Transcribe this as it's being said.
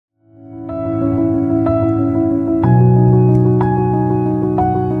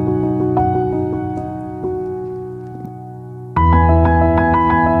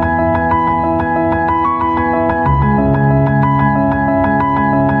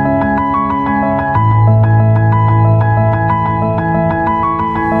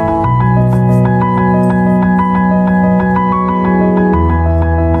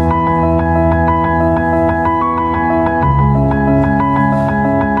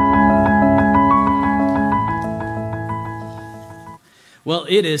Well,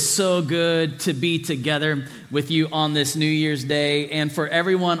 it is so good to be together with you on this New Year's Day. And for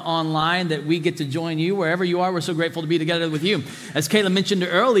everyone online that we get to join you, wherever you are, we're so grateful to be together with you. As Kayla mentioned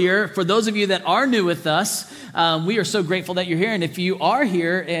earlier, for those of you that are new with us, we are so grateful that you're here. And if you are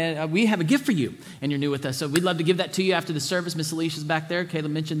here, we have a gift for you and you're new with us. So we'd love to give that to you after the service. Miss Alicia's back there. Kayla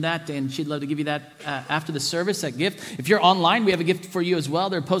mentioned that, and she'd love to give you that after the service, that gift. If you're online, we have a gift for you as well.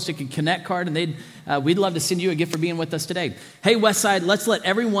 They're posting a Connect card, and we'd love to send you a gift for being with us today. Hey, Westside, let's let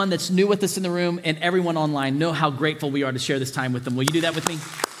everyone that's new with us in the room and everyone online know how grateful we are to share this time with them. Will you do that with me?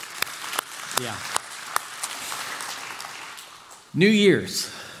 Yeah. New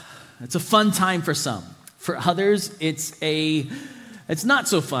Year's. It's a fun time for some. For others, it's not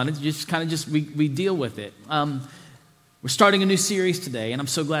so fun. It's just kind of we deal with it. We're starting a new series today, and I'm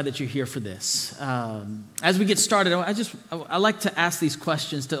so glad that you're here for this. As we get started, I like to ask these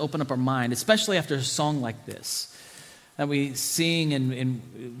questions to open up our mind, especially after a song like this that we sing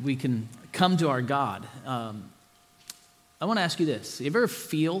and we can come to our God. I want to ask you this. Do you ever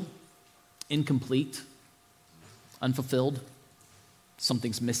feel incomplete, unfulfilled?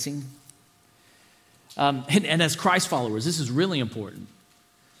 Something's missing? And as Christ followers, this is really important.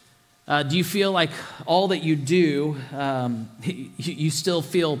 Do you feel like all that you do, you still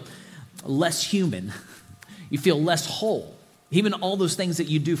feel less human? You feel less whole? Even all those things that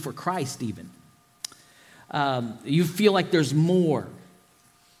you do for Christ even. You feel like there's more.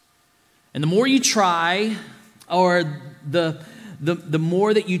 And the more you try, or the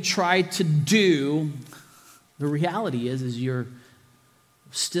more that you try to do, the reality is you're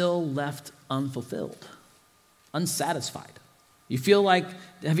still left unfulfilled, unsatisfied. You feel like,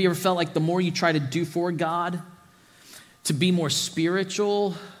 have you ever felt like the more you try to do for God, to be more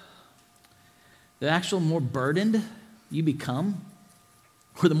spiritual, the actual more burdened you become,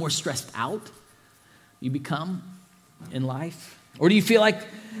 or the more stressed out you become in life? Or do you feel like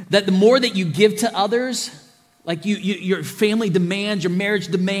that the more that you give to others, like your family demands, your marriage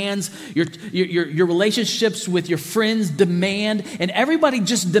demands, your relationships with your friends demand, and everybody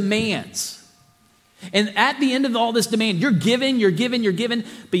just demands. And at the end of all this demand, you're giving,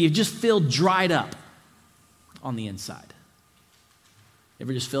 but you just feel dried up on the inside.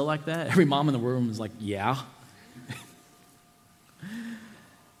 Ever just feel like that? Every mom in the room is like, yeah.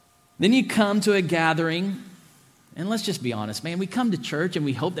 Then you come to a gathering, and let's just be honest, man, we come to church and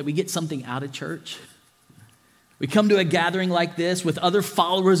we hope that we get something out of church. We come to a gathering like this with other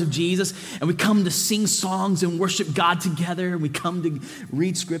followers of Jesus, and we come to sing songs and worship God together. We come to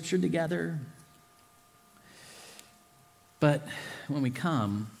read scripture together. But when we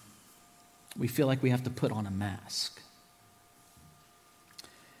come, we feel like we have to put on a mask.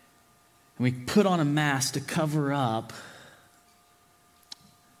 And we put on a mask to cover up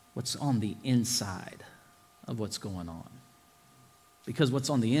what's on the inside of what's going on. Because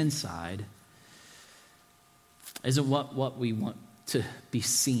what's on the inside isn't what we want to be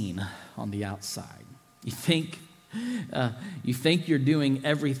seen on the outside. You think you're doing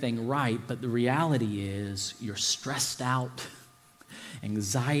everything right, but the reality is you're stressed out.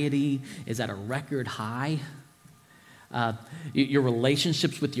 Anxiety is at a record high. Your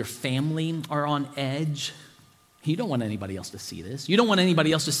relationships with your family are on edge. You don't want anybody else to see this. You don't want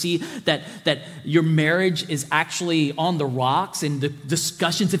anybody else to see that your marriage is actually on the rocks, and the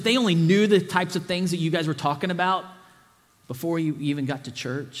discussions, if they only knew the types of things that you guys were talking about before you even got to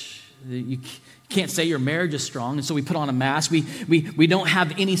church. You can't say your marriage is strong, and so we put on a mask. We don't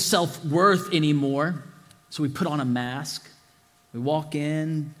have any self-worth anymore, so we put on a mask. We walk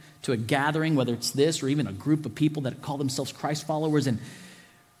in to a gathering, whether it's this or even a group of people that call themselves Christ followers, and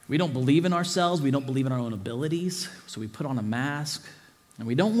we don't believe in ourselves. We don't believe in our own abilities. So we put on a mask, and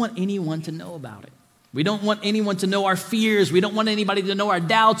we don't want anyone to know about it. We don't want anyone to know our fears. We don't want anybody to know our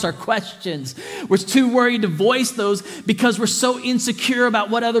doubts, our questions. We're too worried to voice those because we're so insecure about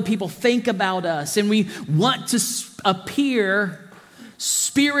what other people think about us, and we want to appear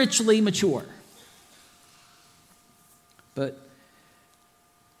spiritually mature. But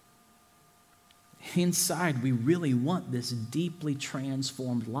inside, we really want this deeply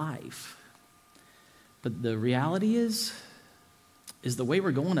transformed life. But the reality is the way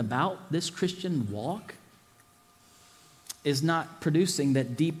we're going about this Christian walk is not producing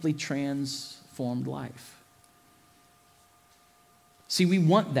that deeply transformed life. See, we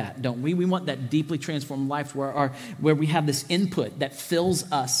want that, don't we? We want that deeply transformed life where we have this input that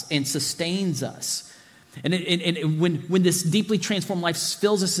fills us and sustains us. And when this deeply transformed life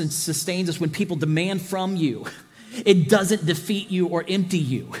fills us and sustains us, when people demand from you, it doesn't defeat you or empty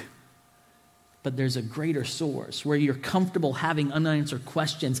you. but there's a greater source where you're comfortable having unanswered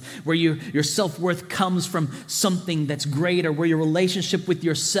questions, where your self-worth comes from something that's greater, where your relationship with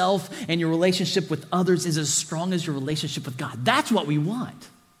yourself and your relationship with others is as strong as your relationship with God. That's what we want.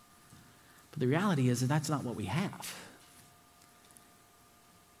 But the reality is that that's not what we have.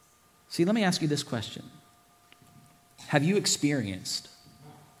 See, let me ask you this question. Have you experienced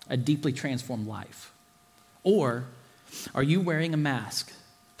a deeply transformed life? Or are you wearing a mask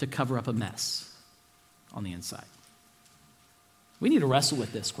to cover up a mess on the inside? We need to wrestle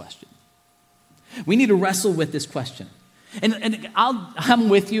with this question. We need to wrestle with this question. And I'm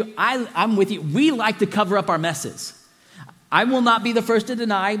with you. I'm with you. We like to cover up our messes. I will not be the first to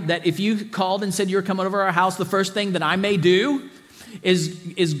deny that if you called and said you're coming over our house, the first thing that I may do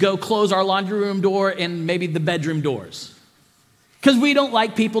is go close our laundry room door and maybe the bedroom doors. Because we don't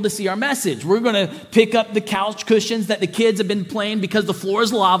like people to see our message. We're going to pick up the couch cushions that the kids have been playing because the floor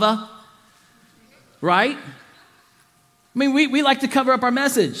is lava. Right? I mean, we like to cover up our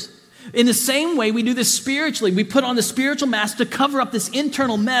message. In the same way, we do this spiritually. We put on the spiritual mask to cover up this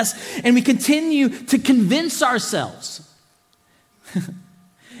internal mess, and we continue to convince ourselves.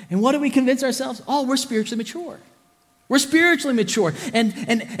 And what do we convince ourselves? Oh, we're spiritually mature. We're spiritually mature.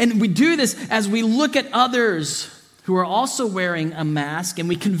 And we do this as we look at others who are also wearing a mask, and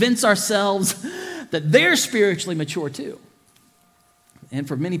we convince ourselves that they're spiritually mature too. And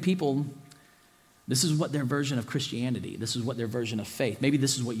for many people, this is what their version of Christianity, this is what their version of faith, maybe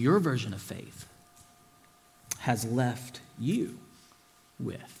this is what your version of faith has left you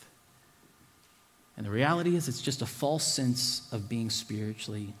with. And the reality is it's just a false sense of being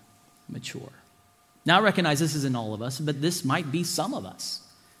spiritually mature. Now I recognize this isn't all of us, but this might be some of us.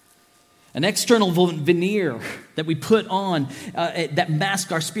 An external veneer that we put on that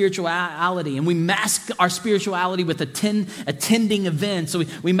masks our spirituality. And we mask our spirituality with attending events. So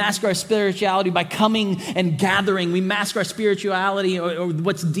we mask our spirituality by coming and gathering. We mask our spirituality or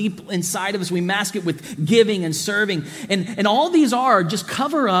what's deep inside of us. We mask it with giving and serving. And all these are just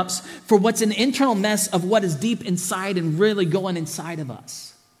cover-ups for what's an internal mess of what is deep inside and really going inside of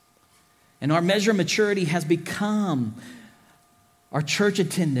us. And our measure of maturity has become our church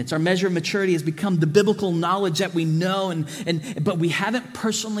attendance. Our measure of maturity has become the biblical knowledge that we know, but we haven't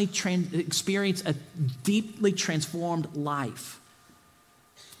personally experienced a deeply transformed life.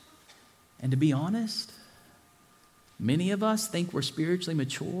 And to be honest, many of us think we're spiritually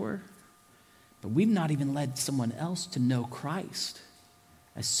mature, but we've not even led someone else to know Christ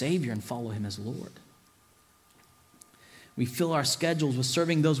as Savior and follow Him as Lord. We fill our schedules with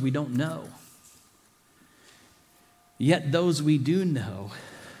serving those we don't know. Yet those we do know,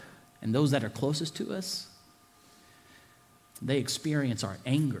 and those that are closest to us, they experience our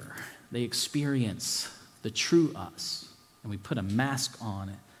anger. They experience the true us, and we put a mask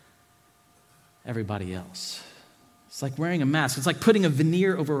on everybody else. It's like wearing a mask. It's like putting a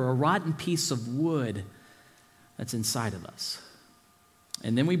veneer over a rotten piece of wood that's inside of us.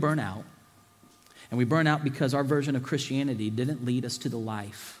 And then we burn out. And we burn out because our version of Christianity didn't lead us to the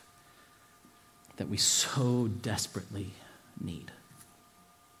life that we so desperately need.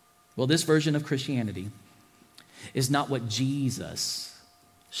 Well, this version of Christianity is not what Jesus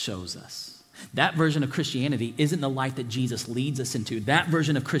shows us. That version of Christianity isn't the life that Jesus leads us into. That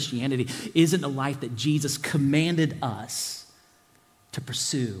version of Christianity isn't the life that Jesus commanded us to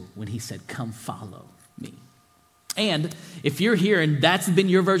pursue when He said, "Come follow me." And if you're here and that's been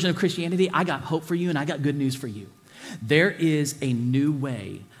your version of Christianity, I got hope for you and I got good news for you. There is a new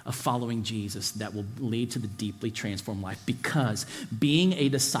way of following Jesus that will lead to the deeply transformed life, because being a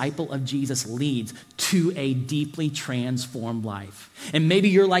disciple of Jesus leads to a deeply transformed life. And maybe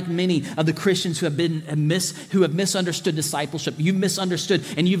you're like many of the Christians who have misunderstood discipleship. You've misunderstood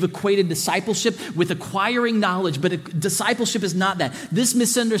and you've equated discipleship with acquiring knowledge, but discipleship is not that. This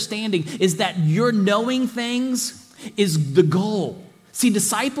misunderstanding is that your knowing things is the goal. See,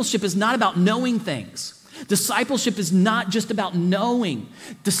 discipleship is not about knowing things. Discipleship is not just about knowing.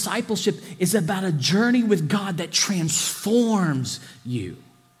 Discipleship is about a journey with God that transforms you.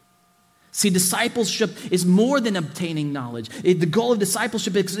 See, discipleship is more than obtaining knowledge. The goal of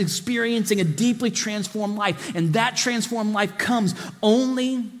discipleship is experiencing a deeply transformed life. And that transformed life comes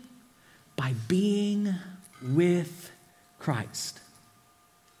only by being with Christ.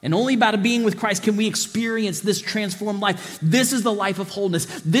 And only by being with Christ can we experience this transformed life. This is the life of wholeness.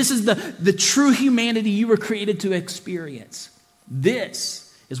 This is the true humanity you were created to experience.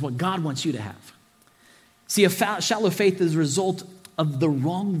 This is what God wants you to have. See, a shallow faith is a result of the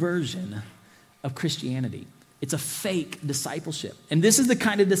wrong version of Christianity. It's a fake discipleship. And this is the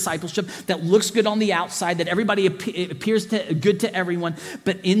kind of discipleship that looks good on the outside, that everybody appears good to everyone,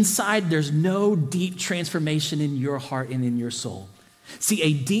 but inside there's no deep transformation in your heart and in your soul. See,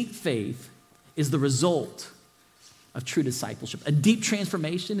 a deep faith is the result of true discipleship. A deep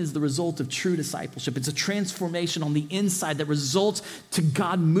transformation is the result of true discipleship. It's a transformation on the inside that results to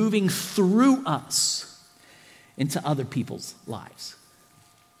God moving through us into other people's lives.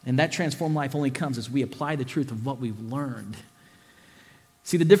 And that transformed life only comes as we apply the truth of what we've learned.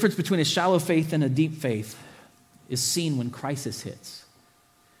 See, the difference between a shallow faith and a deep faith is seen when crisis hits.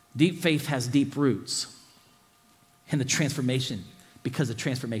 Deep faith has deep roots and the transformation, because the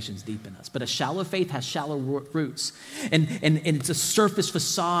transformation is deep in us. But a shallow faith has shallow roots. And it's a surface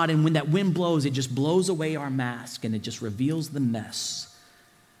facade, and when that wind blows, it just blows away our mask, and it just reveals the mess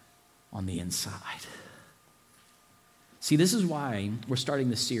on the inside. See, this is why we're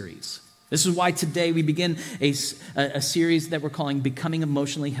starting this series. This is why today we begin a series that we're calling Becoming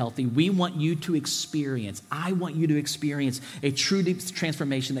Emotionally Healthy. We want you to experience, I want you to experience a true deep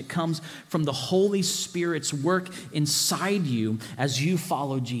transformation that comes from the Holy Spirit's work inside you as you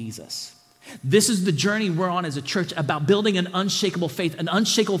follow Jesus. This is the journey we're on as a church, about building an unshakable faith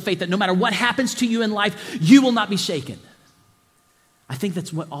that no matter what happens to you in life, you will not be shaken. I think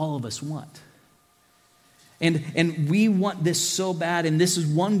that's what all of us want. And we want this so bad, and this is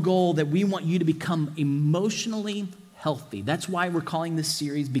one goal, that we want you to become emotionally healthy. That's why we're calling this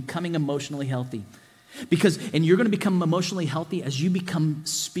series Becoming Emotionally Healthy. And you're going to become emotionally healthy as you become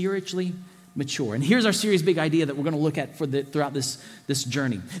spiritually mature. And here's our series big idea that we're going to look at throughout this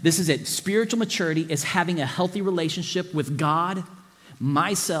journey. This is it. Spiritual maturity is having a healthy relationship with God,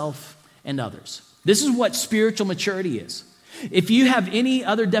 myself, and others. This is what spiritual maturity is. If you have any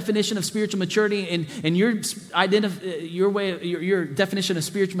other definition of spiritual maturity, and your definition of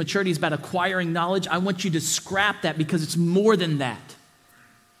spiritual maturity is about acquiring knowledge, I want you to scrap that, because it's more than that.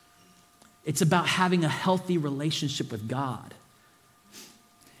 It's about having a healthy relationship with God.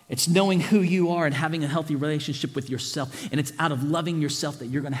 It's knowing who you are and having a healthy relationship with yourself. And it's out of loving yourself that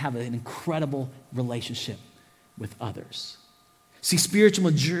you're going to have an incredible relationship with others. See, spiritual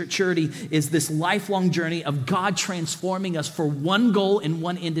maturity is this lifelong journey of God transforming us for one goal and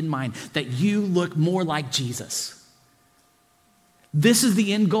one end in mind, that you look more like Jesus. This is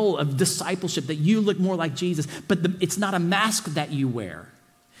the end goal of discipleship, that you look more like Jesus. But it's not a mask that you wear.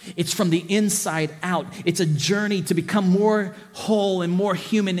 It's from the inside out. It's a journey to become more whole and more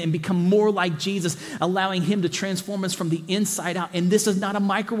human and become more like Jesus, allowing him to transform us from the inside out. And this is not a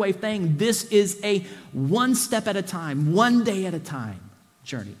microwave thing. This is a one step at a time, one day at a time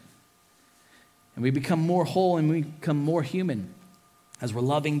journey. And we become more whole and we become more human as we're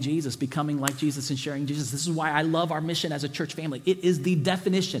loving Jesus, becoming like Jesus and sharing Jesus. This is why I love our mission as a church family. It is the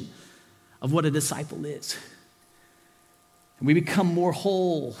definition of what a disciple is. And we become more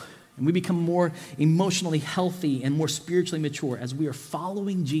whole, and we become more emotionally healthy and more spiritually mature as we are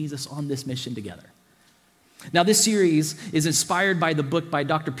following Jesus on this mission together. Now, this series is inspired by the book by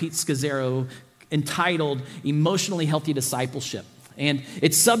Dr. Pete Scazzero entitled Emotionally Healthy Discipleship. And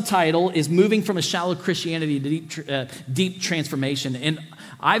its subtitle is Moving from a Shallow Christianity to Deep Transformation. And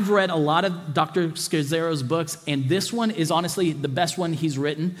I've read a lot of Dr. Scazzero's books, and this one is honestly the best one he's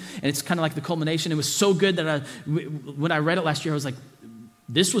written. And it's kind of like the culmination. It was so good that when I read it last year, I was like,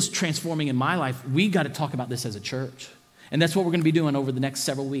 this was transforming in my life. We got to talk about this as a church. And that's what we're going to be doing over the next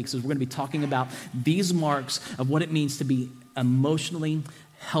several weeks, is we're going to be talking about these marks of what it means to be emotionally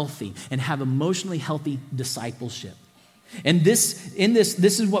healthy and have emotionally healthy discipleship. And this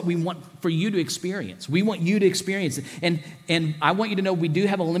is what we want for you to experience. We want you to experience it. And I want you to know we do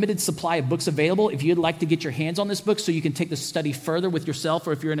have a limited supply of books available if you'd like to get your hands on this book so you can take the study further with yourself,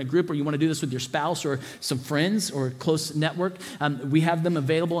 or if you're in a group or you want to do this with your spouse or some friends or a close network. We have them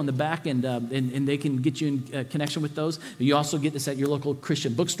available in the back, and they can get you in connection with those. You also get this at your local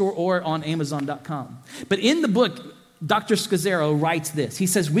Christian bookstore or on Amazon.com. But in the book, Dr. Scazzero writes this. He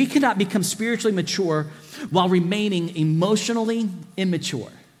says, we cannot become spiritually mature while remaining emotionally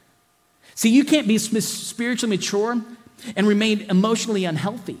immature. See, you can't be spiritually mature and remain emotionally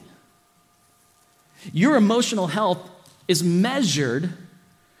unhealthy. Your emotional health is measured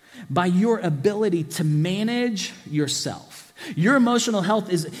by your ability to manage yourself. Your emotional health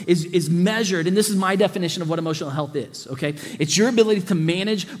is measured, and this is my definition of what emotional health is, okay? It's your ability to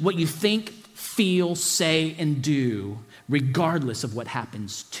manage what you think, feel, say, and do, regardless of what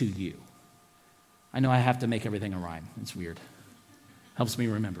happens to you. I know I have to make everything a rhyme. It's weird. Helps me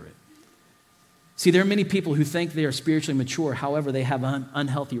remember it. See, there are many people who think they are spiritually mature, however, they have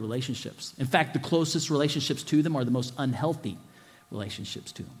unhealthy relationships. In fact, the closest relationships to them are the most unhealthy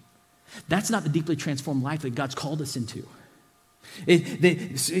relationships to them. That's not the deeply transformed life that God's called us into.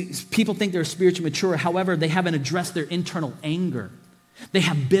 People think they're spiritually mature. However, they haven't addressed their internal anger. They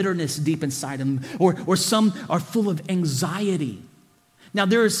have bitterness deep inside them, or some are full of anxiety. Now,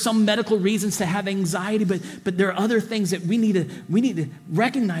 there are some medical reasons to have anxiety, but there are other things that we need to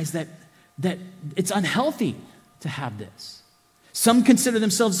recognize that it's unhealthy to have this. Some consider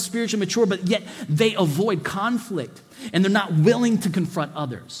themselves spiritually mature, but yet they avoid conflict, and they're not willing to confront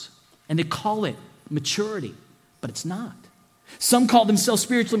others. And they call it maturity, but it's not. Some call themselves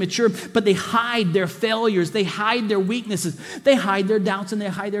spiritually mature, but they hide their failures, they hide their weaknesses, they hide their doubts, and they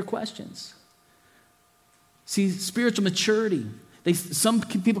hide their questions. See, spiritual maturity, some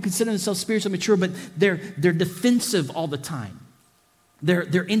people consider themselves spiritually mature, but they're defensive all the time.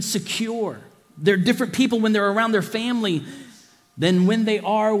 They're insecure. They're different people when they're around their family than when they're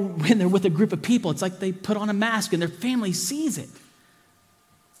with a group of people. It's like they put on a mask and their family sees it.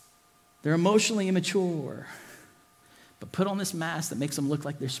 They're emotionally immature, but put on this mask that makes them look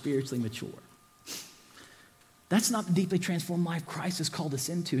like they're spiritually mature. That's not the deeply transformed life Christ has called us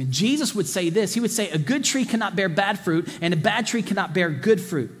into. And Jesus would say this. He would say, a good tree cannot bear bad fruit, and a bad tree cannot bear good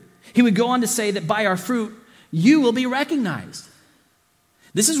fruit. He would go on to say that by our fruit, you will be recognized.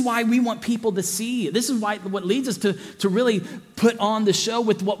 This is why we want people to see. This is why what leads us to really put on the show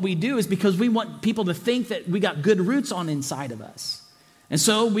with what we do is because we want people to think that we got good roots on inside of us. And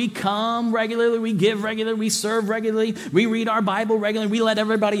so we come regularly, we give regularly, we serve regularly, we read our Bible regularly, we let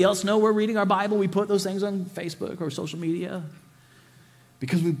everybody else know we're reading our Bible. We put those things on Facebook or social media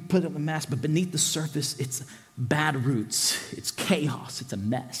because we put up a mask. But beneath the surface, it's bad roots, it's chaos, it's a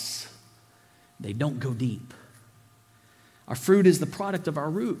mess. They don't go deep. Our fruit is the product of our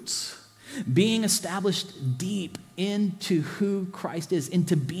roots, being established deep into who Christ is,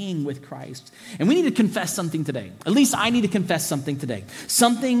 into being with Christ. And we need to confess something today. At least I need to confess something today.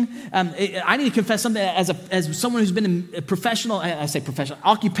 I need to confess something as someone who's been in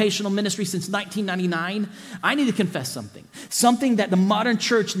occupational ministry since 1999. I need to confess something that the modern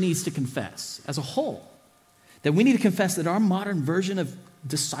church needs to confess as a whole. That we need to confess that our modern version of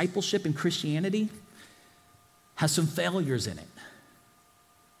discipleship and Christianity has some failures in it.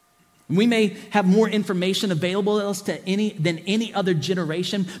 We may have more information available to us than any other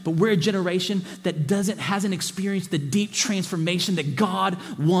generation, but we're a generation that hasn't experienced the deep transformation that God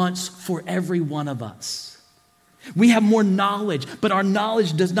wants for every one of us. We have more knowledge, but our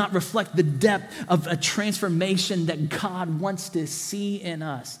knowledge does not reflect the depth of a transformation that God wants to see in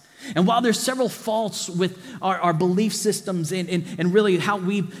us. And while there's several faults with our belief systems and really how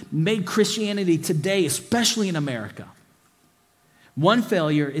we've made Christianity today, especially in America, one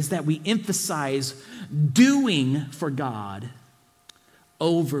failure is that we emphasize doing for God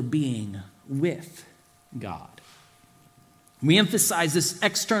over being with God. We emphasize this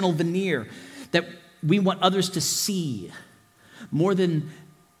external veneer that we want others to see more than,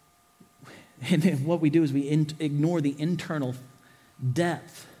 and what we do is we ignore the internal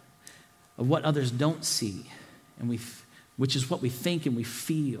depth of what others don't see, and which is what we think and we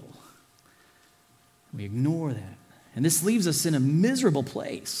feel. We ignore that. And this leaves us in a miserable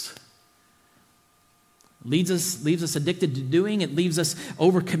place. Leaves us addicted to doing. It leaves us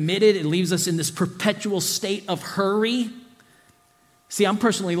overcommitted. It leaves us in this perpetual state of hurry. See, I'm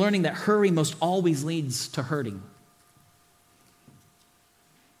personally learning that hurry most always leads to hurting.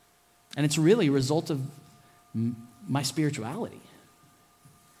 And it's really a result of my spirituality.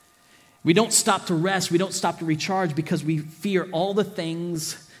 We don't stop to rest. We don't stop to recharge because we fear all the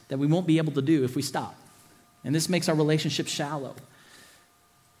things that we won't be able to do if we stop. And this makes our relationship shallow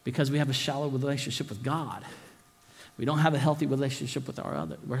because we have a shallow relationship with God. We don't have a healthy relationship with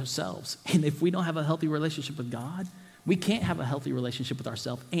ourselves. And if we don't have a healthy relationship with God, we can't have a healthy relationship with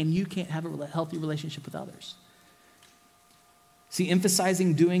ourselves, and you can't have a healthy relationship with others. See,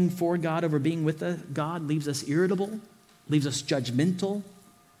 emphasizing doing for God over being with God leaves us irritable, leaves us judgmental.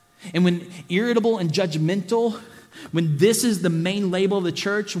 And when irritable and judgmental, when this is the main label of the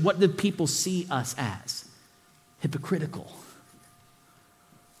church, what do people see us as? Hypocritical.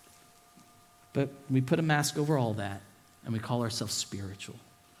 But we put a mask over all that and we call ourselves spiritual,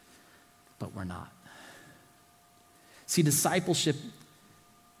 but we're not. See, discipleship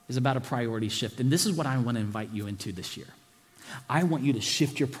is about a priority shift, and this is what I want to invite you into this year. I want you to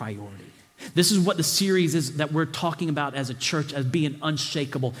shift your priority. This is what the series is that we're talking about as a church as being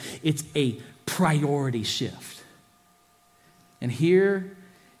unshakable. It's a priority shift. And here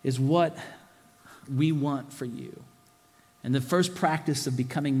is what we want for you. And the first practice of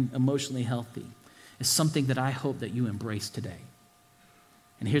becoming emotionally healthy is something that I hope that you embrace today.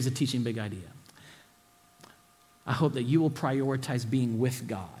 And here's a teaching big idea. I hope that you will prioritize being with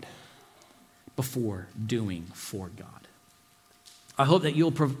God before doing for God. I hope that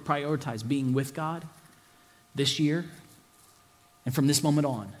you'll prioritize being with God this year and from this moment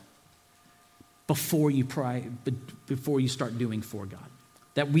on before you start doing for God.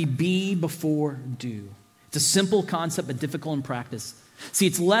 That we be before do. It's a simple concept but difficult in practice. See,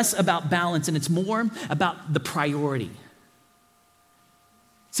 it's less about balance and it's more about the priority.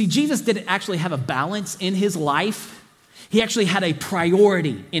 See, Jesus didn't actually have a balance in his life. He actually had a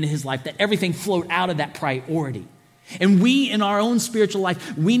priority in his life, that everything flowed out of that priority. And we, in our own spiritual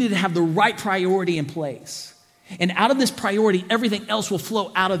life, we need to have the right priority in place. And out of this priority, everything else will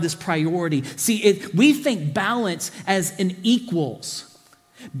flow out of this priority. See, we think balance as an equals.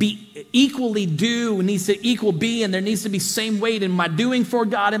 Be equally do needs to equal be, and there needs to be same weight. Am I doing for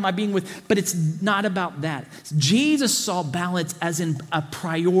God? Am I being with? But it's not about that. Jesus saw balance as in a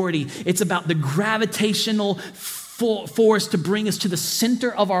priority. It's about the gravitational force to bring us to the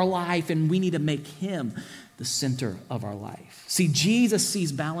center of our life, and we need to make him the center of our life. See, Jesus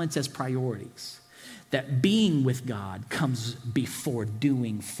sees balance as priorities. That being with God comes before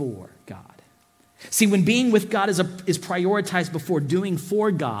doing for God. See, when being with God is prioritized before doing for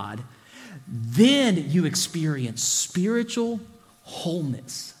God, then you experience spiritual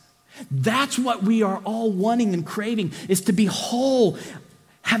wholeness. That's what we are all wanting and craving, is to be whole,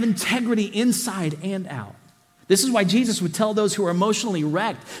 have integrity inside and out. This is why Jesus would tell those who are emotionally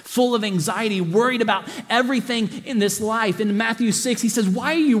wrecked, full of anxiety, worried about everything in this life. In Matthew 6, he says,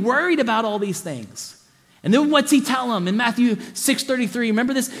 why are you worried about all these things? And then what's he tell them? In Matthew 6:33,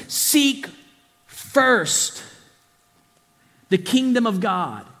 remember this? Seek first the kingdom of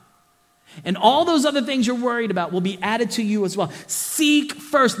God. And all those other things you're worried about will be added to you as well. Seek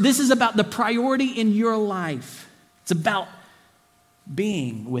first. This is about the priority in your life. It's about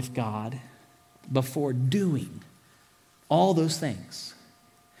being with God before doing all those things.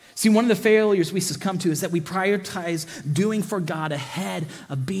 See, one of the failures we succumb to is that we prioritize doing for God ahead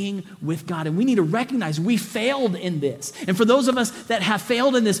of being with God. And we need to recognize we failed in this. And for those of us that have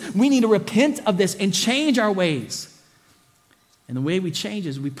failed in this, we need to repent of this and change our ways. And the way we change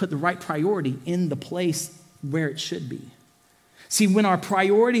is we put the right priority in the place where it should be. See, when our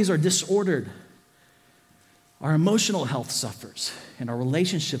priorities are disordered, our emotional health suffers and our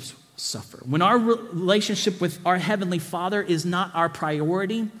relationships suffer. When our relationship with our Heavenly Father is not our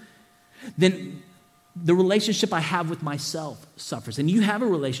priority, then the relationship I have with myself suffers. And you have a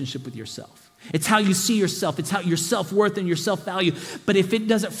relationship with yourself. It's how you see yourself. It's how your self-worth and your self-value. But if it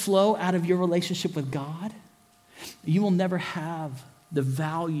doesn't flow out of your relationship with God, you will never have the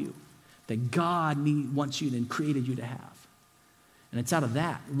value that God wants you and created you to have. And it's out of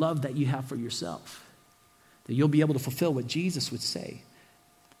that love that you have for yourself that you'll be able to fulfill what Jesus would say.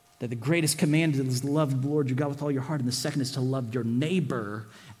 That the greatest command is to love the Lord your God with all your heart, and the second is to love your neighbor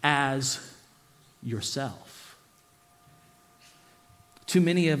as yourself. Too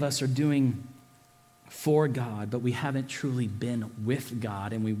many of us are doing for God, but we haven't truly been with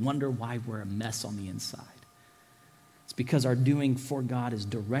God, and we wonder why we're a mess on the inside. It's because our doing for God is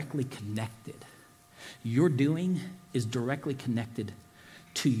directly connected. Your doing is directly connected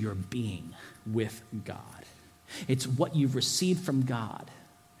to your being with God. It's what you've received from God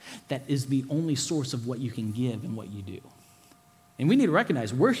that is the only source of what you can give and what you do. And we need to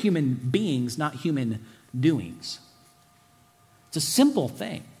recognize we're human beings, not human doings. It's a simple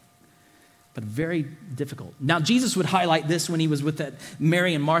thing, but very difficult. Now, Jesus would highlight this when he was with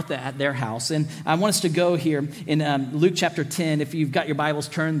Mary and Martha at their house. And I want us to go here in Luke chapter 10, if you've got your Bibles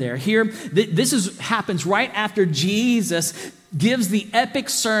turned there. Here, this happens right after Jesus gives the epic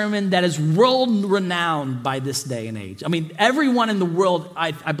sermon that is world-renowned by this day and age. I mean, everyone in the world,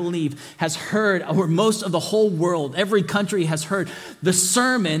 I believe, has heard, or most of the whole world, every country has heard the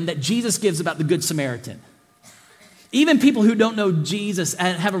sermon that Jesus gives about the Good Samaritan. Even people who don't know Jesus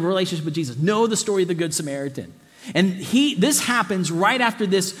and have a relationship with Jesus know the story of the Good Samaritan. And this happens right after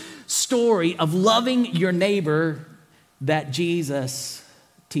this story of loving your neighbor that Jesus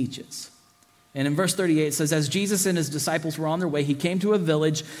teaches. And in verse 38, it says, as Jesus and his disciples were on their way, he came to a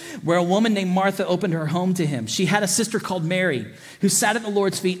village where a woman named Martha opened her home to him. She had a sister called Mary who sat at the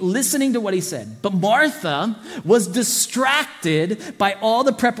Lord's feet listening to what he said. But Martha was distracted by all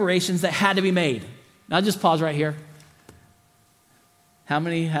the preparations that had to be made. Now, I'll just pause right here. How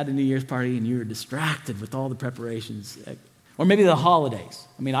many had a New Year's party and you were distracted with all the preparations? Or maybe the holidays.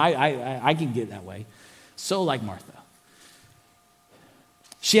 I mean, I can get that way. So like Martha.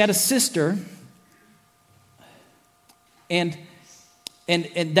 She had a sister and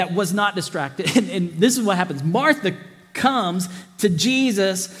that was not distracted. And this is what happens. Martha comes to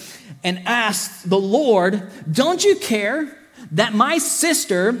Jesus and asks the Lord, don't you care that my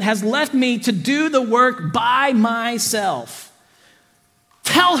sister has left me to do the work by myself.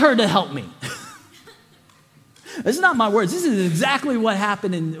 Tell her to help me. This is not my words. This is exactly what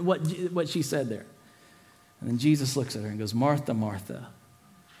happened in what she said there. And then Jesus looks at her and goes, Martha, Martha,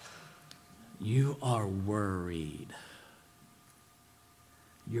 you are worried.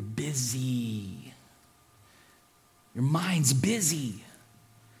 You're busy. Your mind's busy.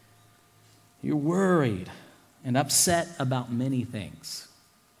 You're worried and upset about many things.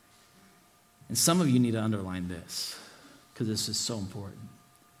 And some of you need to underline this because this is so important.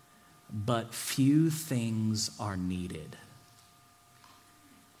 But few things are needed,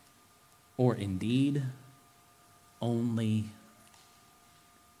 or indeed, only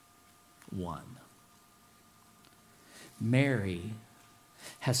one. Mary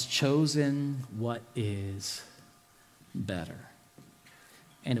has chosen what is better,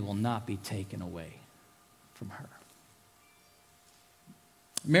 and it will not be taken away from her.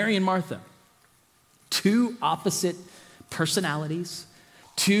 Mary and Martha, two opposite personalities,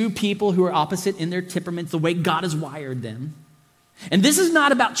 two people who are opposite in their temperaments, the way God has wired them. And this is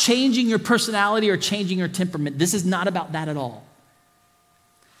not about changing your personality or changing your temperament. This is not about that at all.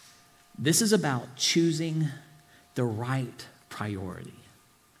 This is about choosing the right priority.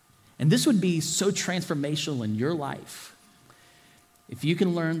 And this would be so transformational in your life if you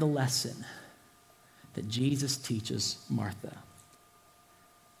can learn the lesson that Jesus teaches Martha.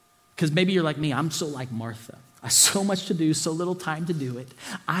 Because maybe you're like me, I'm so like Martha. I have so much to do, so little time to do it.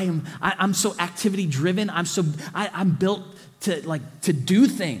 I'm so activity driven. I'm built to do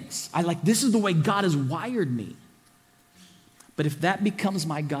things. This is the way God has wired me. But if that becomes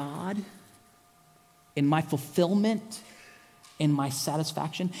my God, in my fulfillment, in my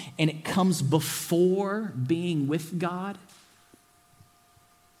satisfaction, and it comes before being with God,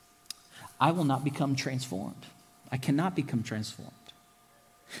 I will not become transformed. I cannot become transformed.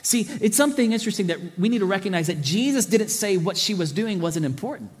 See, it's something interesting that we need to recognize that Jesus didn't say what she was doing wasn't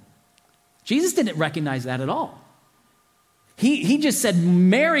important. Jesus didn't recognize that at all. He just said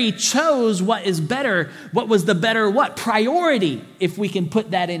Mary chose what is better. What was the better what? Priority, if we can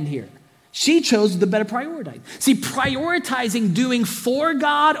put that in here. She chose the better priority. See, prioritizing doing for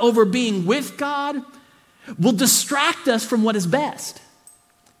God over being with God will distract us from what is best.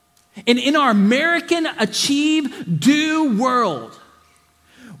 And in our American achieve, do world,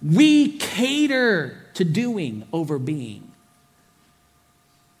 we cater to doing over being.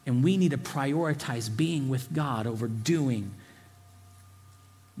 And we need to prioritize being with God over doing.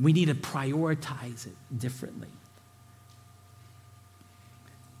 We need to prioritize it differently.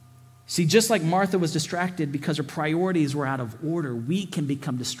 See, just like Martha was distracted because her priorities were out of order, we can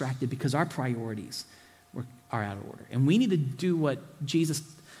become distracted because our priorities are out of order. And we need to do what Jesus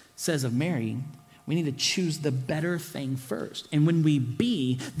says of Mary. We need to choose the better thing first. And when we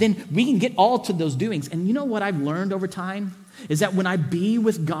be, then we can get all to those doings. And you know what I've learned over time? Is that when I be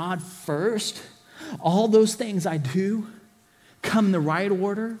with God first, all those things I do come in the right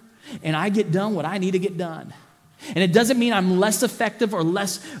order, and I get done what I need to get done. And it doesn't mean I'm less effective or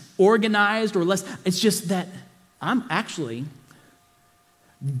less organized or less, it's just that I'm actually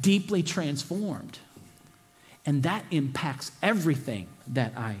deeply transformed. And that impacts everything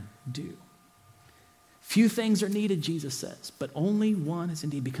that I do. Few things are needed, Jesus says, but only one is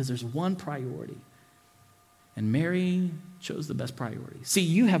indeed, because there's one priority. And Mary chose the best priority. See,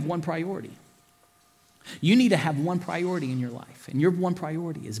 you have one priority. You need to have one priority in your life. And your one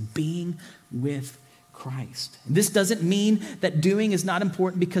priority is being with Christ. And this doesn't mean that doing is not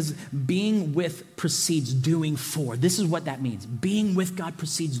important, because being with precedes doing for. This is what that means. Being with God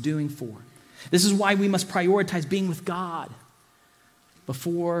precedes doing for. This is why we must prioritize being with God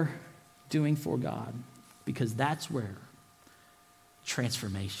before doing for God, because that's where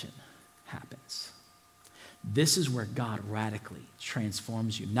transformation happens. This is where God radically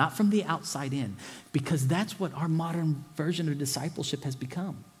transforms you, not from the outside in, because that's what our modern version of discipleship has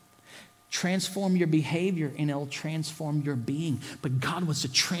become. Transform your behavior and it'll transform your being. But God wants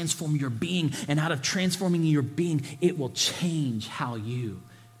to transform your being, and out of transforming your being, it will change how you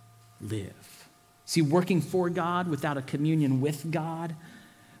live. See, working for God without a communion with God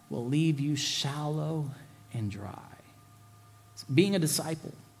will leave you shallow and dry. Being a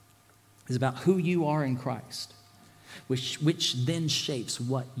disciple is about who you are in Christ, which then shapes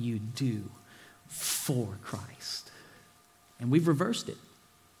what you do for Christ. And we've reversed it.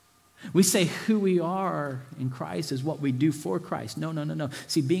 We say who we are in Christ is what we do for Christ. No.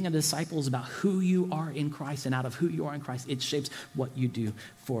 See, being a disciple is about who you are in Christ, and out of who you are in Christ, it shapes what you do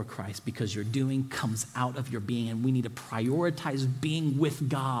for Christ, because your doing comes out of your being, and we need to prioritize being with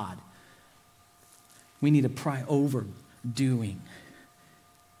God. We need to over doing.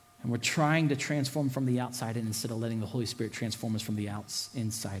 And we're trying to transform from the outside in instead of letting the Holy Spirit transform us from the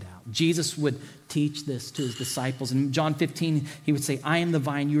inside out. Jesus would teach this to his disciples. In John 15, he would say, I am the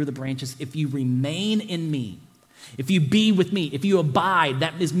vine, you are the branches. If you remain in me, if you be with me, if you abide,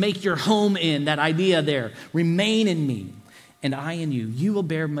 that is make your home in, that idea there. Remain in me, and I in you. You will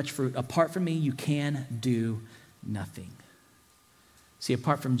bear much fruit. Apart from me, you can do nothing. See,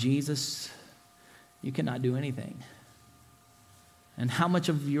 apart from Jesus, you cannot do anything. And how much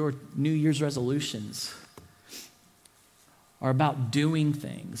of your New Year's resolutions are about doing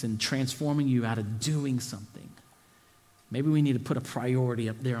things and transforming you out of doing something? Maybe we need to put a priority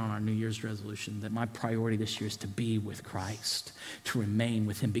up there on our New Year's resolution, that my priority this year is to be with Christ, to remain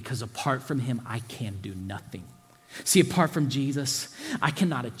with him, because apart from him, I can do nothing. See, apart from Jesus, I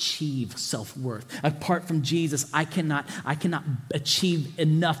cannot achieve self-worth. Apart from Jesus, I cannot achieve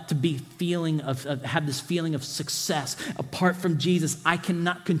enough to be have this feeling of success. Apart from Jesus, I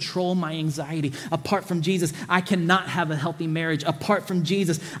cannot control my anxiety. Apart from Jesus, I cannot have a healthy marriage. Apart from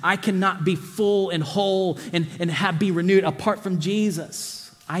Jesus, I cannot be full and whole and be renewed. Apart from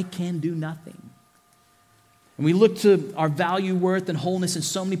Jesus, I can do nothing. And we look to our value, worth, and wholeness in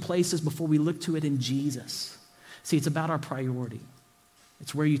so many places before we look to it in Jesus. See, it's about our priority.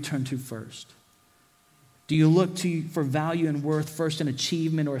 It's where you turn to first. Do you look for value and worth first in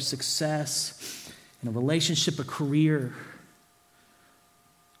achievement or success, in a relationship, a career?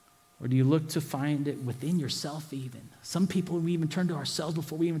 Or do you look to find it within yourself even? Some people, we even turn to ourselves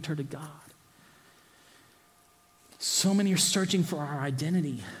before we even turn to God. So many are searching for our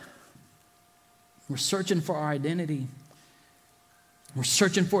identity. We're searching for our identity. We're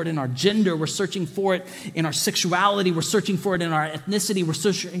searching for it in our gender. We're searching for it in our sexuality. We're searching for it in our ethnicity. We're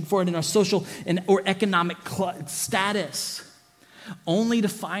searching for it in our social or economic status, only to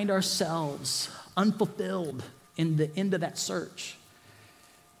find ourselves unfulfilled in the end of that search.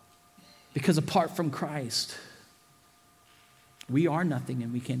 Because apart from Christ, we are nothing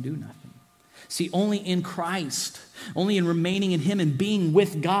and we can do nothing. See, only in Christ, only in remaining in him and being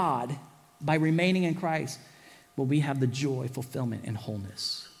with God, by remaining in Christ, will we have the joy, fulfillment, and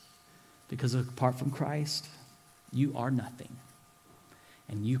wholeness. Because apart from Christ, you are nothing.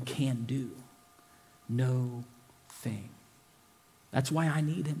 And you can do no thing. That's why I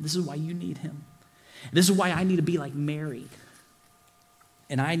need him. This is why you need him. This is why I need to be like Mary.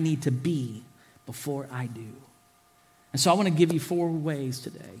 And I need to be before I do. And so I want to give you 4 ways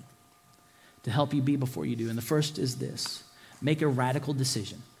today to help you be before you do. And the first is this: make a radical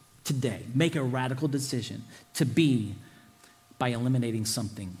decision. Today, make a radical decision to be by eliminating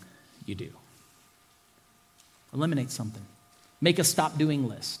something you do. Eliminate something. Make a stop doing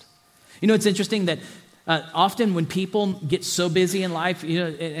list. You know, it's interesting that often when people get so busy in life, you know,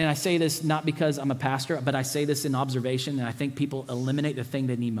 and I say this not because I'm a pastor, but I say this in observation, and I think people eliminate the thing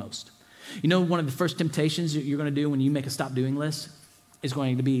they need most. You know, one of the first temptations you're going to do when you make a stop doing list is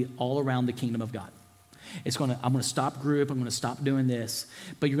going to be all around the kingdom of God. I'm going to stop group, I'm going to stop doing this,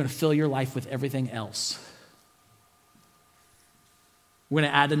 but you're going to fill your life with everything else. We're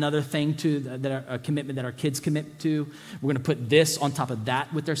going to add another thing to a commitment that our kids commit to. We're going to put this on top of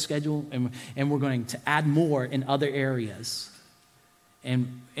that with their schedule, and we're going to add more in other areas.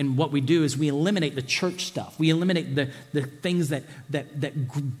 And what we do is we eliminate the church stuff. We eliminate the things that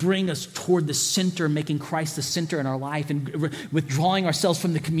bring us toward the center, making Christ the center in our life, and withdrawing ourselves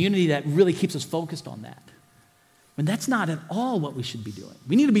from the community that really keeps us focused on that. And that's not at all what we should be doing.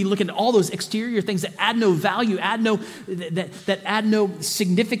 We need to be looking at all those exterior things that add no value, that add no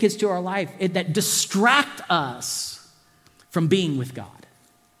significance to our life, that distract us from being with God.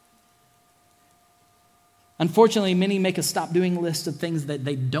 Unfortunately, many make a stop doing list of things that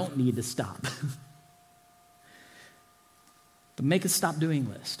they don't need to stop. But make a stop doing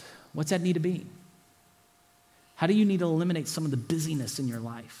list. What's that need to be? How do you need to eliminate some of the busyness in your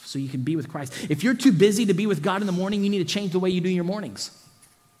life so you can be with Christ? If you're too busy to be with God in the morning, you need to change the way you do your mornings.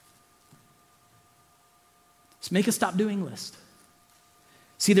 So make a stop doing list.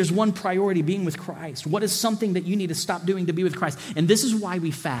 See, there's one priority, being with Christ. What is something that you need to stop doing to be with Christ? And this is why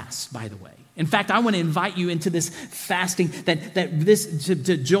we fast, by the way. In fact, I want to invite you into this fasting,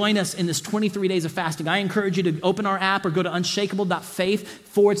 to join us in this 23 days of fasting. I encourage you to open our app or go to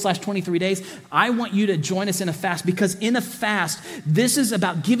unshakable.faith/23 days. I want you to join us in a fast, because in a fast, this is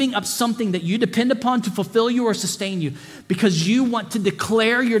about giving up something that you depend upon to fulfill you or sustain you, because you want to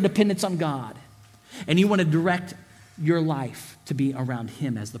declare your dependence on God, and you want to direct your life to be around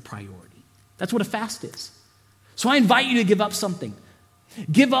him as the priority. That's what a fast is. So I invite you to give up something.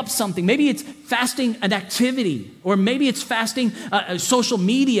 Give up something. Maybe it's fasting an activity, or maybe it's fasting social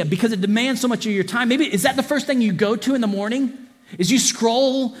media because it demands so much of your time. Maybe is that the first thing you go to in the morning? Is you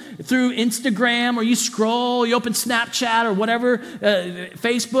scroll through Instagram, or you open Snapchat or whatever,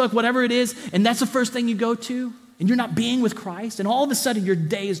 Facebook, whatever it is, and that's the first thing you go to, and you're not being with Christ, and all of a sudden your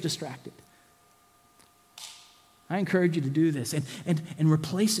day is distracted. I encourage you to do this and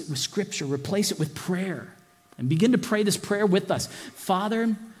replace it with Scripture, replace it with prayer. And begin to pray this prayer with us.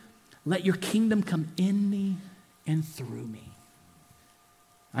 Father, let your kingdom come in me and through me.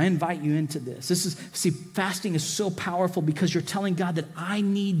 I invite you into this. Fasting is so powerful because you're telling God that I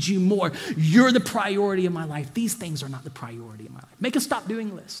need you more. You're the priority of my life. These things are not the priority of my life. Make a stop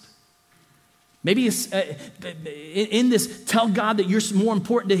doing list. Maybe it's, in this, tell God that you're more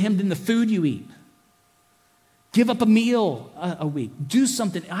important to him than the food you eat. Give up a meal a week. Do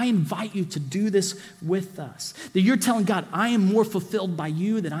something. I invite you to do this with us. That you're telling God, I am more fulfilled by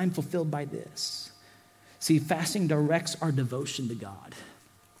you than I'm fulfilled by this. See, fasting directs our devotion to God,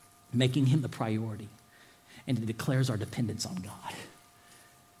 making him the priority, and it declares our dependence on God.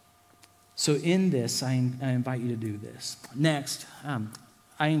 So in this, I invite you to do this. Next,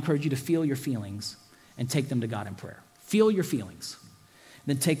 I encourage you to feel your feelings and take them to God in prayer. Feel your feelings.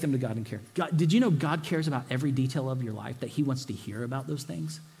 Then take them to God in care. God, did you know God cares about every detail of your life, that he wants to hear about those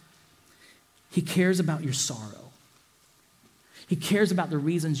things? He cares about your sorrow. He cares about the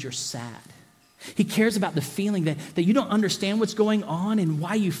reasons you're sad. He cares about the feeling that you don't understand what's going on and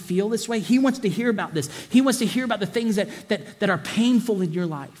why you feel this way. He wants to hear about this. He wants to hear about the things that are painful in your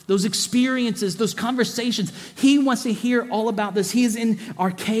life, those experiences, those conversations. He wants to hear all about this. He is in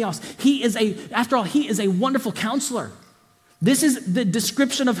our chaos. After all, he is a wonderful counselor. This is the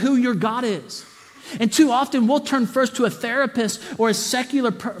description of who your God is. And too often we'll turn first to a therapist or a secular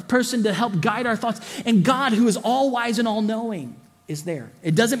person to help guide our thoughts. And God, who is all wise and all knowing, is there.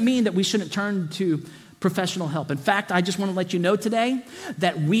 It doesn't mean that we shouldn't turn to professional help. In fact, I just want to let you know today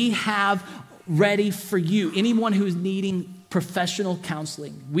that we have ready for you, anyone who is needing professional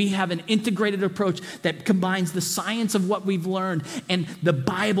counseling. We have an integrated approach that combines the science of what we've learned and the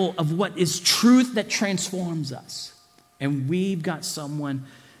Bible of what is truth that transforms us. And we've got someone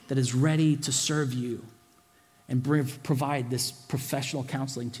that is ready to serve you and provide this professional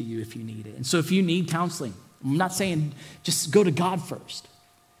counseling to you if you need it. And so if you need counseling, I'm not saying just go to God first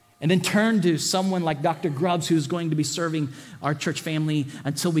and then turn to someone like Dr. Grubbs, who's going to be serving our church family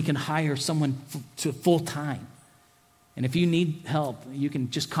until we can hire someone to full time. And if you need help, you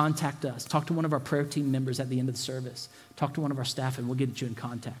can just contact us. Talk to one of our prayer team members at the end of the service. Talk to one of our staff and we'll get you in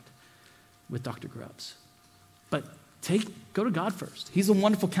contact with Dr. Grubbs. But go to God first. He's a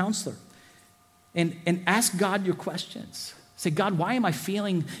wonderful counselor. And ask God your questions. Say, God, why am I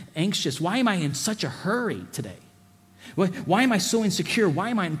feeling anxious? Why am I in such a hurry today? Why am I so insecure? Why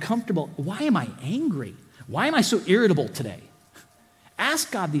am I uncomfortable? Why am I angry? Why am I so irritable today?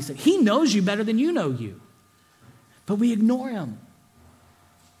 Ask God these things. He knows you better than you know you. But we ignore him.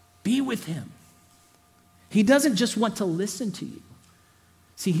 Be with him. He doesn't just want to listen to you.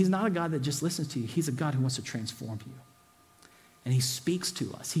 See, he's not a God that just listens to you. He's a God who wants to transform you. And he speaks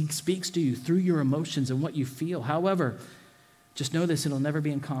to us. He speaks to you through your emotions and what you feel. However, just know this, it'll never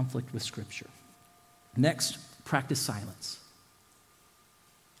be in conflict with Scripture. Next, practice silence.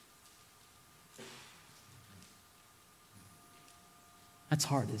 That's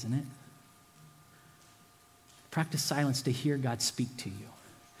hard, isn't it? Practice silence to hear God speak to you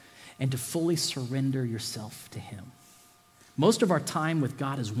and to fully surrender yourself to him. Most of our time with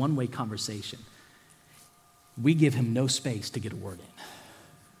God is one-way conversation. We give him no space to get a word in.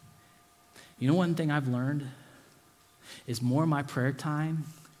 You know, one thing I've learned is more of my prayer time,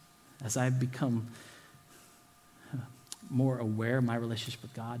 as I've become more aware of my relationship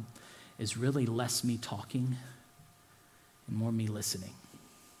with God, is really less me talking and more me listening.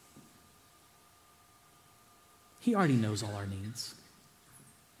 He already knows all our needs.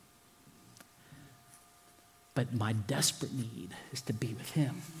 But my desperate need is to be with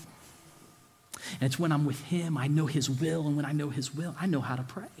him. And it's when I'm with him, I know his will. And when I know his will, I know how to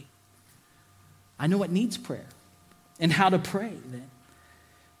pray. I know what needs prayer and how to pray then.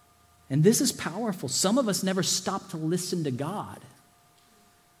 And this is powerful. Some of us never stop to listen to God.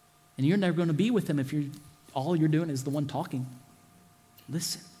 And you're never going to be with him if all you're doing is the one talking.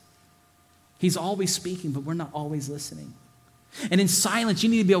 Listen. He's always speaking, but we're not always listening. And in silence, you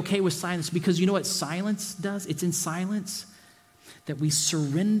need to be okay with silence, because you know what silence does? It's in silence that we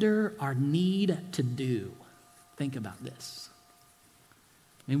surrender our need to do. Think about this.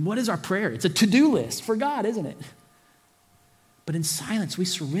 I mean, what is our prayer? It's a to-do list for God, isn't it? But in silence, we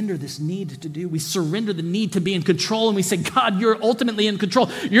surrender this need to do. We surrender the need to be in control, and we say, God, you're ultimately in control.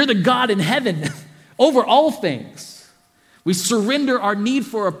 You're the God in heaven over all things. We surrender our need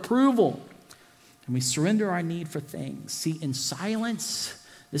for approval, and we surrender our need for things. See, in silence,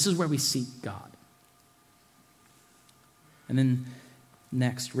 this is where we seek God. And then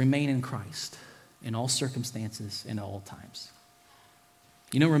next, remain in Christ in all circumstances and at all times.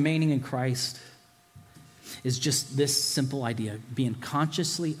 You know, remaining in Christ is just this simple idea, being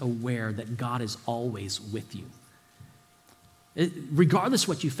consciously aware that God is always with you. Regardless of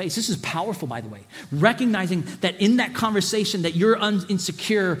what you face, this is powerful, by the way. Recognizing that in that conversation that you're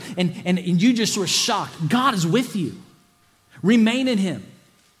insecure and you just were shocked, God is with you. Remain in him.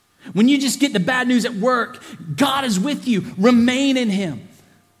 When you just get the bad news at work, God is with you. Remain in him.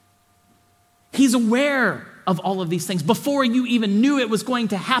 He's aware of all of these things. Before you even knew it was going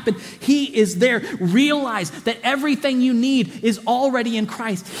to happen, he is there. Realize that everything you need is already in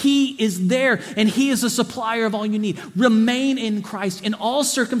Christ. He is there, and he is the supplier of all you need. Remain in Christ in all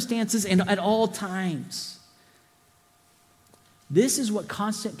circumstances and at all times. This is what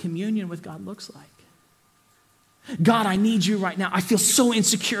constant communion with God looks like. God, I need you right now. I feel so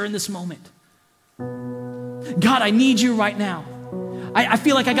insecure in this moment. God, I need you right now. I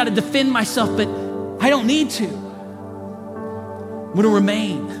feel like I got to defend myself, but I don't need to. I'm going to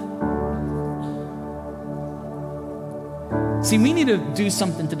remain. See, we need to do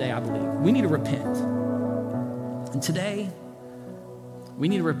something today, I believe. We need to repent. And today, we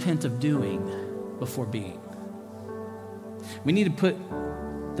need to repent of doing before being. We need to put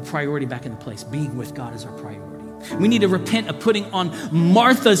the priority back into place. Being with God is our priority. We need to repent of putting on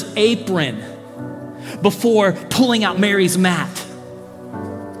Martha's apron before pulling out Mary's mat.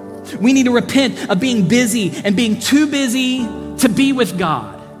 We need to repent of being busy and being too busy to be with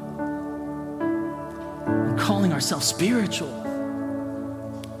God and calling ourselves spiritual.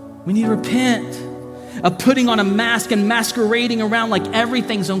 We need to repent of putting on a mask and masquerading around like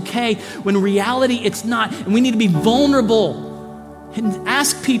everything's okay when in reality it's not. And we need to be vulnerable and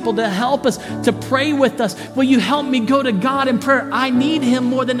ask people to help us, to pray with us. Will you help me go to God in prayer? I need him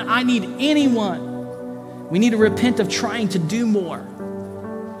more than I need anyone. We need to repent of trying to do more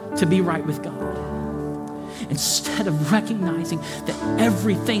to be right with God, instead of recognizing that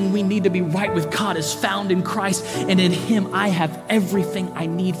everything we need to be right with God is found in Christ, and in him I have everything I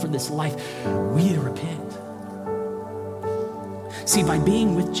need for this life. We need to repent. See, by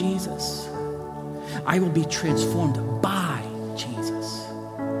being with Jesus, I will be transformed by Jesus,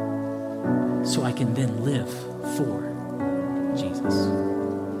 so I can then live for Jesus.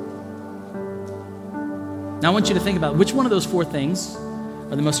 Now I want you to think about which one of those four things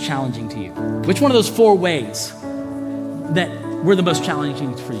are the most challenging to you. Which one of those four ways that were the most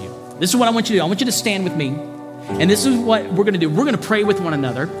challenging for you? This is what I want you to do. I want you to stand with me, and this is what we're going to do. We're going to pray with one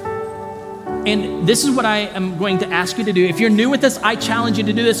another, and this is what I am going to ask you to do. If you're new with us, I challenge you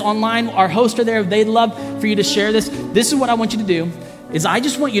to do this online. Our hosts are there. They'd love for you to share this. This is what I want you to do. Is I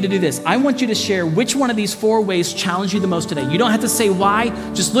just want you to do this. I want you to share which one of these four ways challenged you the most today. You don't have to say why.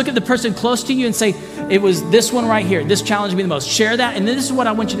 Just look at the person close to you and say, it was this one right here. This challenged me the most. Share that. And then this is what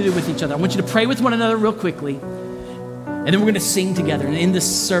I want you to do with each other. I want you to pray with one another real quickly. And then we're going to sing together and end this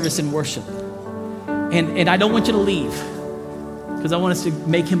service in worship. And I don't want you to leave, because I want us to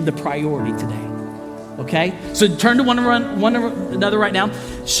make him the priority today. Okay? So turn to one another right now,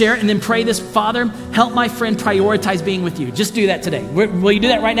 share it, and then pray this. Father, help my friend prioritize being with you. Just do that today. Will you do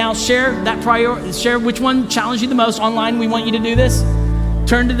that right now? Share that share which one challenged you the most. Online, we want you to do this.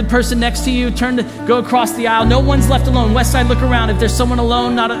 Turn to the person next to you. Go across the aisle. No one's left alone. Westside, look around. If there's someone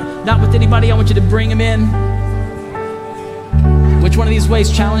alone, not with anybody, I want you to bring them in. Which one of these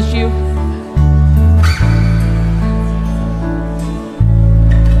ways challenged you?